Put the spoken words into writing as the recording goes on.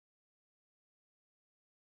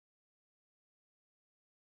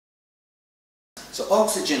So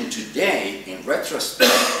oxygen today, in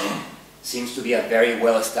retrospect, seems to be a very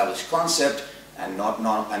well-established concept, and not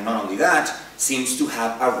only that, seems to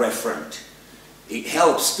have a referent. It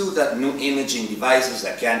helps too that new imaging devices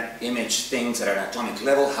that can image things at an atomic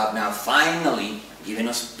level have now finally given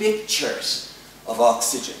us pictures of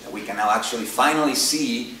oxygen, that we can now actually finally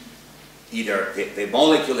see either the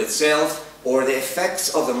molecule itself or the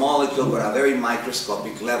effects of the molecule at a very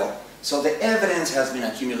microscopic level. So the evidence has been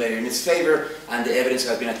accumulated in its favor, and the evidence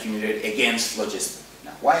has been accumulated against phlogiston.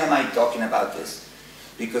 Now, why am I talking about this?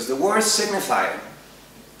 Because the word signifier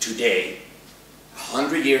today,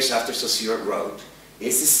 100 years after Saussure wrote,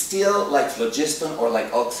 is still like phlogiston or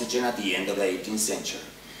like oxygen at the end of the 18th century.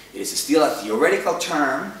 It is still a theoretical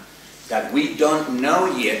term that we don't know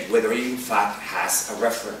yet whether it in fact has a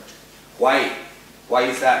referent. Why? Why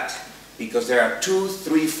is that? Because there are 2,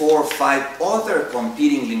 3, 4, 5 other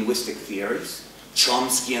competing linguistic theories,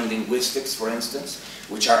 Chomskyan linguistics, for instance,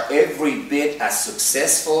 which are every bit as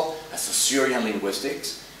successful as Saussurean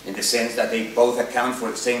linguistics, in the sense that they both account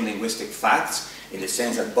for the same linguistic facts, in the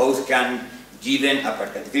sense that both can, given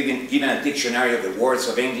a dictionary of the words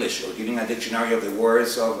of English, or given a dictionary of the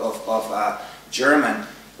words of German,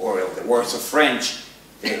 or of the words of French,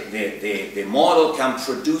 the model can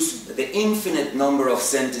produce the infinite number of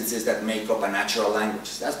sentences that make up a natural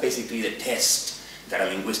language. That's basically the test that a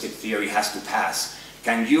linguistic theory has to pass.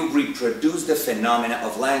 Can you reproduce the phenomena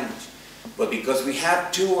of language? But because we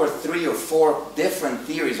have 2 or 3 or 4 different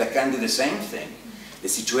theories that can do the same thing, the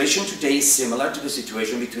situation today is similar to the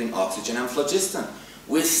situation between oxygen and phlogiston.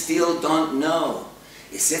 We still don't know.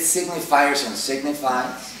 Is it signifiers and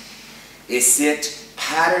signifies? Is it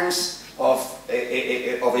patterns of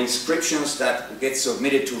inscriptions that get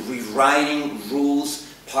submitted to rewriting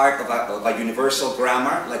rules, part of a universal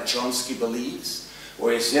grammar, like Chomsky believes?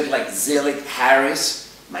 Or is it like Zelig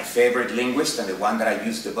Harris, my favorite linguist and the one that I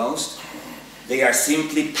use the most? They are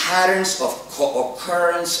simply patterns of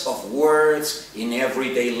co-occurrence of words in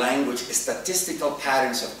everyday language, statistical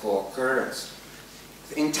patterns of co-occurrence.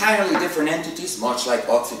 Entirely different entities, much like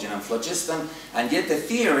oxygen and phlogiston, and yet the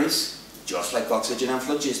theories, just like oxygen and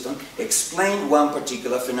phlogiston, explain one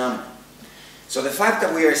particular phenomenon. So the fact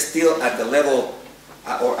that we are still at the level,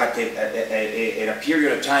 or at a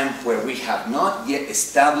period of time where we have not yet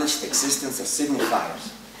established the existence of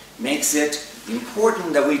signifiers, makes it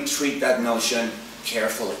important that we treat that notion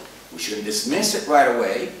carefully. We shouldn't dismiss it right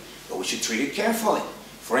away, but we should treat it carefully.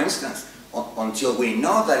 For instance, until we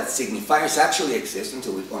know that signifiers actually exist,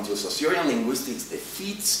 until Saussurean linguistics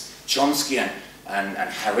defeats Chomskyan and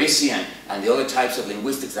Harrisian and the other types of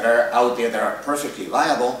linguistics that are out there that are perfectly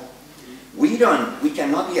viable, we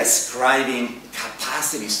cannot be ascribing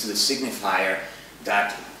capacities to the signifier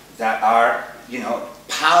that are,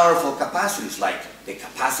 powerful capacities, like the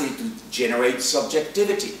capacity to generate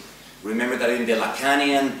subjectivity. Remember that in the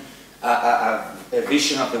Lacanian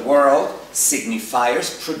vision of the world,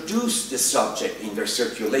 signifiers produce the subject in their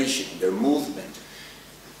circulation, in their movement.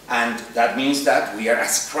 And that means that we are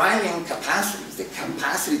ascribing capacities, the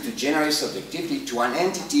capacity to generate subjectivity, to an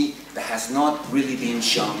entity that has not really been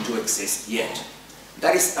shown to exist yet.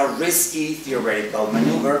 That is a risky theoretical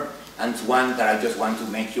maneuver, and one that I just want to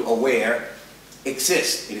make you aware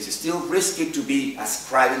exists. It is still risky to be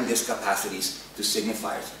ascribing these capacities to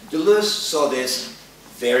signifiers. Deleuze saw this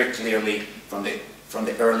very clearly from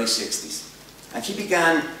the early 60s. And he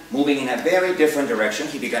began moving in a very different direction.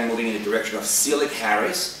 He began moving in the direction of Zelig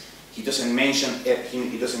Harris. He doesn't mention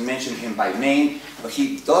him by name, but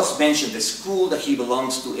he does mention the school that he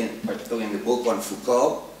belongs to, particularly in the book on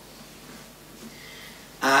Foucault.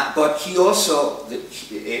 But he also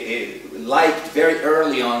liked very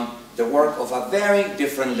early on the work of a very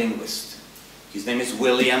different linguist. His name is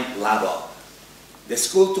William Labov. The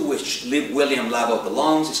school to which William Labov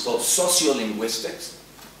belongs is called sociolinguistics,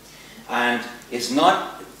 and it's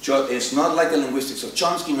not like the linguistics of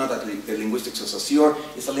Chomsky, not like the linguistics of Saussure.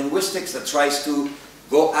 It's a linguistics that tries to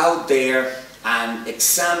go out there and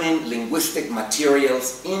examine linguistic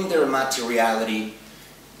materials in their materiality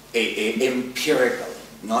empirically,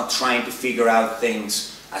 not trying to figure out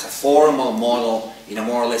things as a formal model in a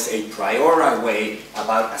more or less a priori way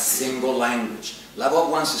about a single language. Labov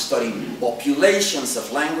wants to study populations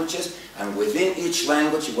of languages, and within each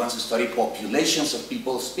language he wants to study populations of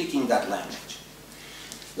people speaking that language.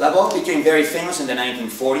 Labov became very famous in the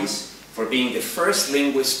 1940s for being the first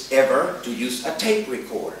linguist ever to use a tape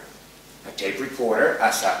recorder. A tape recorder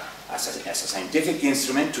as a scientific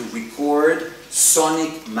instrument to record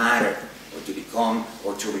sonic matter,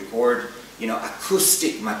 or to record,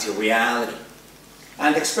 acoustic materiality.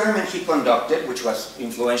 And the experiment he conducted, which was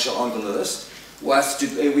influential on Deleuze, was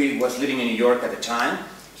we was living in New York at the time.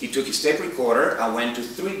 He took his tape recorder and went to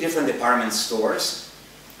 3 different department stores.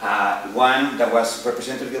 One that was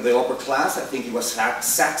representative of the upper class, I think it was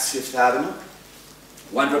Saks Fifth Avenue.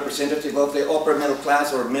 One representative of the upper middle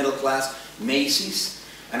class or middle class, Macy's.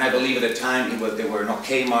 And I believe at the time there were no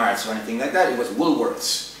Kmart's or anything like that. It was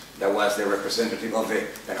Woolworth's that was the representative of the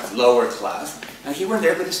kind of lower class. And he went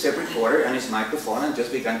there with his tape recorder and his microphone and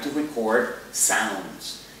just began to record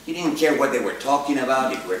sounds. He didn't care what they were talking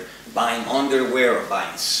about, if they were buying underwear or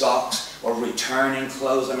buying socks or returning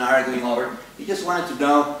clothes and arguing over. He just wanted to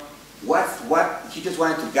know he just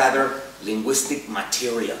wanted to gather linguistic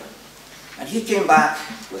material. And he came back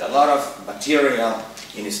with a lot of material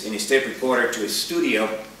in his tape recorder to his studio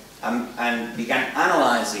and began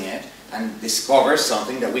analyzing it and discovered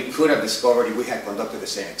something that we could have discovered if we had conducted the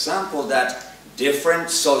same example, that different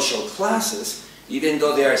social classes, even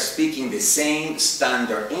though they are speaking the same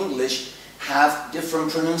standard English, have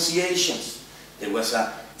different pronunciations. There was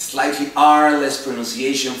a slightly R-less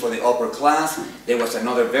pronunciation for the upper class, there was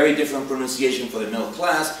another very different pronunciation for the middle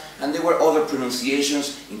class, and there were other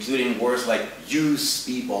pronunciations, including words like use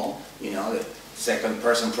people, you know, the second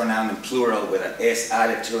person pronoun in plural with an S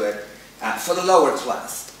added to it, for the lower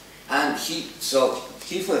class. And he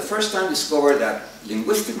for the first time discovered that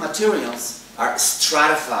linguistic materials are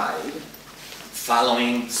stratified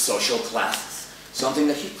following social classes, something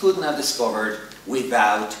that he couldn't have discovered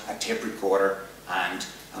without a tape recorder and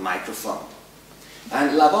a microphone.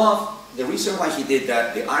 And Labov, the reason why he did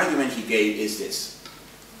that, the argument he gave is this.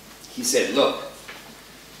 He said, look,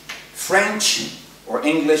 French or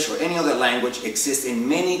English or any other language exists in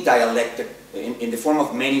many in the form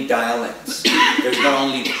of many dialects. There's not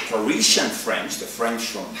only Parisian French, the French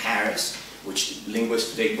from Paris, which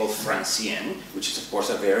linguists today call Francienne, which is of course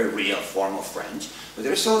a very real form of French, but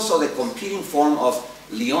there's also the competing form of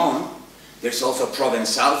Lyon. There's also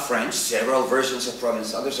Provençal French, several versions of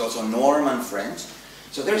Provençal. There's also Norman French.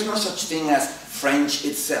 So there's no such thing as French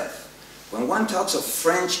itself. When one talks of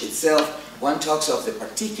French itself, one talks of the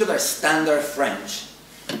particular standard French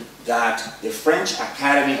that the French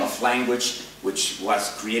Academy of Language, which was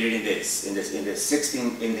created in the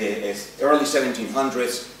early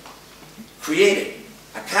 1700s, created.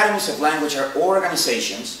 Academies of language are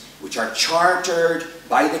organizations which are chartered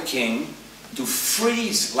by the king to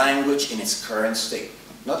freeze language in its current state.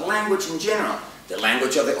 Not language in general, the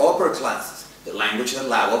language of the upper classes, the language that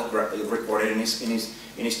Labov recorded in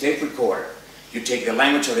his tape recorder. You take the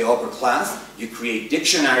language of the upper class, you create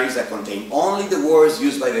dictionaries that contain only the words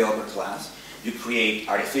used by the upper class, you create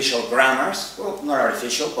artificial grammars, well, not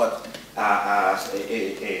artificial, but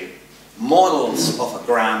models of a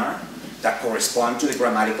grammar that correspond to the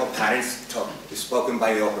grammatical patterns spoken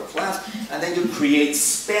by the upper class, and then you create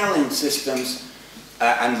spelling systems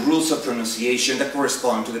and rules of pronunciation that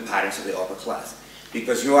correspond to the patterns of the upper class.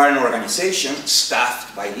 Because you are an organization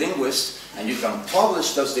staffed by linguists, and you can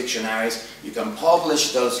publish those dictionaries, you can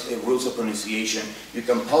publish those rules of pronunciation, you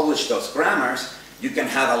can publish those grammars, you can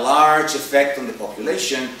have a large effect on the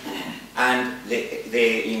population, and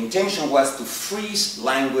the intention was to freeze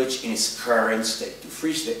language in its current state, to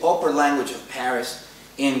freeze the upper language of Paris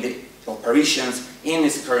of Parisians in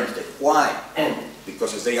its current state. Why?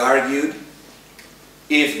 Because as they argued,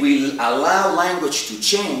 if we allow language to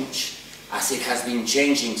change, as it has been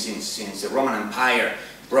changing since the Roman Empire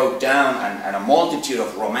broke down and a multitude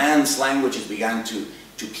of Romance languages began to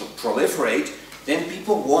proliferate, then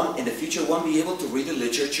people in the future won't be able to read the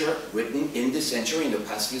literature written in the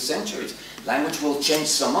past few centuries. Language will change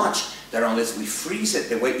so much that unless we freeze it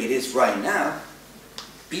the way it is right now,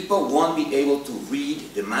 people won't be able to read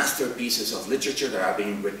the masterpieces of literature that are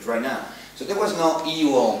being written right now. So there was no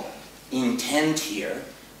evil intent here.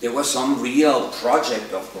 There was some real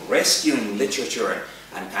project of rescuing literature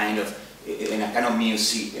and kind of in a kind of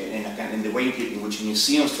in the way in which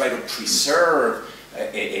museums try to preserve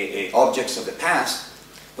objects of the past,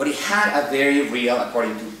 but it had a very real,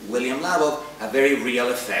 according to William Labov, a very real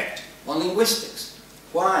effect on linguistics.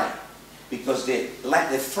 Why? Because the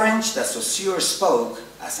French that Saussure spoke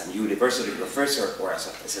as a university professor or as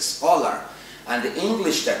a scholar, and the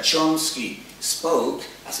English that Chomsky spoke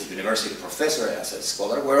as a university professor, as a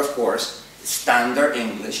scholar, were of course standard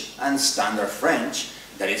English and standard French.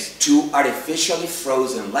 That is, two artificially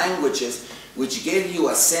frozen languages which gave you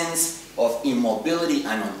a sense of immobility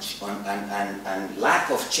and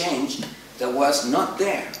lack of change that was not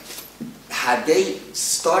there. Had they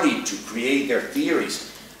studied to create their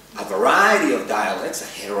theories a variety of dialects, a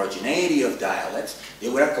heterogeneity of dialects, they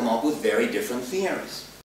would have come up with very different theories.